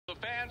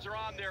fans are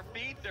on their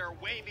feet. They're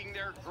waving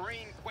their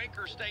green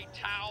Quaker State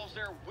towels.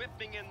 They're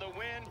whipping in the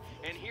wind.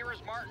 And here is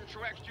Martin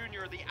Truex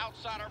Jr., the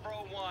outside of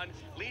row one,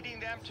 leading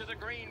them to the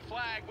green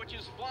flag, which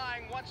is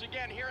flying once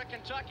again here at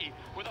Kentucky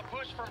with a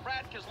push from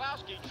Brad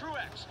Keselowski.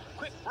 Truex,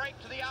 quick break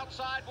to the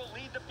outside, will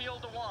lead the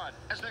field to one.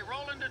 As they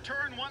roll into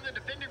turn one, the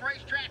defending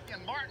racetrack,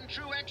 and Martin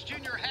Truex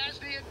Jr. has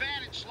the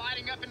advantage,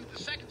 sliding up into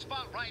the second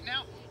spot right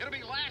now. It'll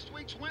be last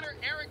week's winner,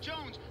 Eric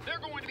Jones. They're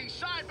going to be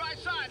side by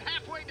side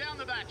halfway down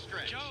the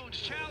backstretch. Jones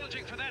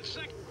challenging for that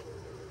second.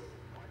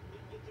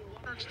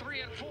 Turns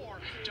 3 and 4.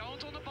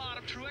 Jones on the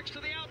bottom, Truex to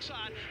the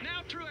outside.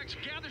 Now Truex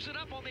gathers it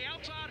up on the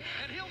outside,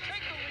 and he'll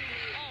take the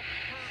lead off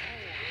turn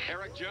 4.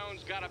 Eric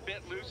Jones got a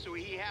bit loose, so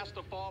he has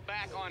to fall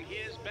back on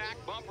his back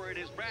bumper. It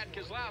is Brad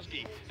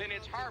Keselowski. Then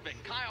it's Harvick,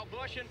 Kyle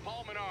Busch, and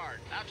Paul Menard.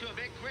 Out to a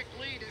big quick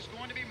lead is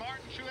going to be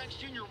Martin Truex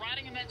Jr.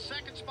 riding in that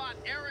second spot.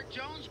 Eric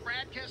Jones,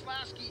 Brad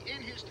Keselowski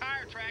in his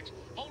tire tracks,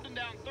 holding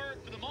down third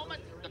for the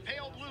moment. The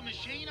pale blue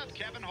machine of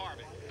Kevin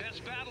Harvick.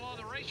 Best battle on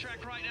the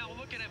racetrack right now.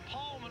 Looking at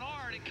Paul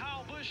Menard and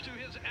Kyle Busch to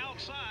his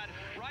outside.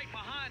 Right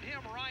behind him,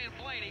 Ryan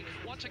Blaney.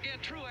 Once again,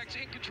 Truex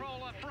in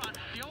control up front.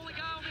 The only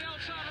guy on the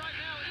outside right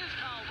now is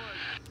Kyle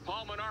Busch.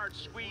 Paul Menard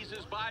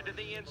squeezes by to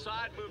the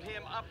inside, move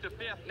him up to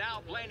fifth.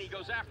 Now Blaney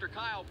goes after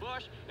Kyle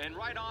Busch, and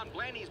right on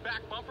Blaney's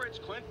back bumper, it's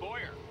Clint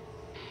Boyer.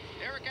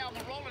 Eric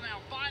Almirola now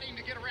fighting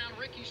to get around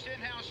Ricky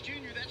Stenhouse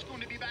Jr. That's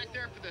going to be back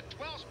there for the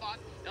 12th spot.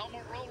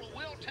 Almirola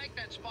will take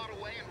that spot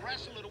away and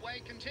wrestle it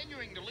away,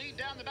 continuing to lead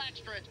down the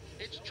backstretch.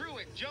 It's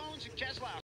Truex, Jones, and Keselowski.